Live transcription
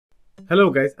Hello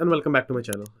guys and welcome back to my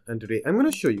channel, and today I'm going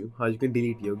to show you how you can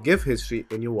delete your GIF history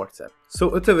in your WhatsApp.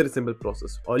 So it's a very simple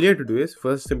process. All you have to do is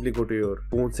first simply go to your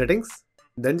phone settings,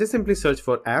 then just simply search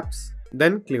for apps,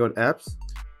 then click on apps,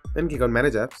 then click on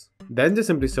manage apps, then just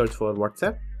simply search for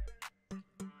WhatsApp,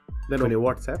 then on your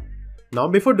WhatsApp. Now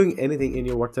before doing anything in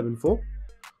your WhatsApp info,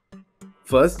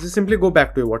 first just simply go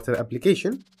back to your WhatsApp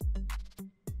application,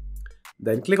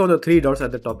 then click on the three dots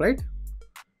at the top right,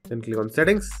 then click on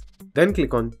settings, then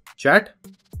click on chat,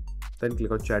 then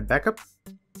click on chat backup,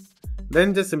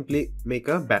 then just simply make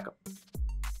a backup.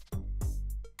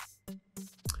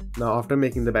 Now after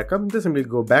making the backup, just simply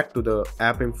go back to the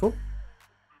app info.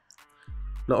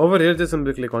 Now over here just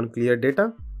simply click on clear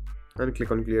data and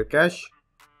click on clear cache,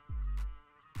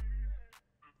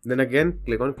 then again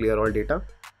click on clear all data.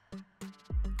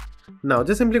 Now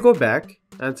just simply go back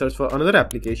and search for another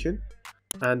application,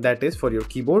 and that is for your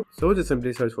keyboard. So just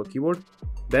simply search for keyboard,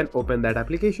 then open that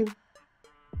application.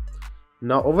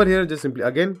 Now over here just simply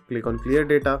again click on clear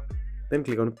data, then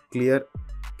click on clear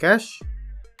cache,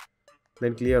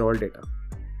 then clear all data.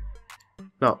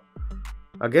 Now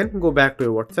again go back to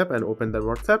your WhatsApp and open the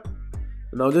WhatsApp.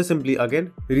 Now just simply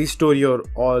again restore your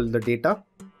all the data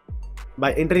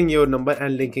by entering your number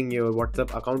and linking your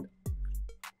WhatsApp account.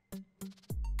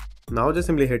 Now just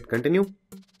simply hit continue,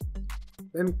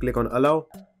 then click on allow.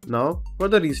 Now for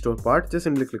the restore part, just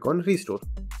simply click on restore.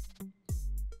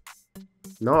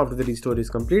 Now after the restore is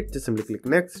complete, just simply click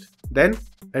next, then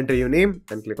enter your name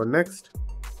and click on next.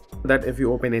 That if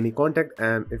you open any contact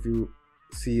and if you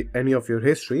see any of your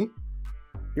history,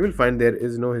 you will find there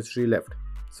is no history left.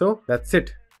 So that's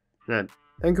it, and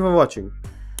thank you for watching,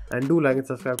 and do like and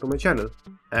subscribe to my channel,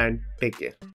 and take care.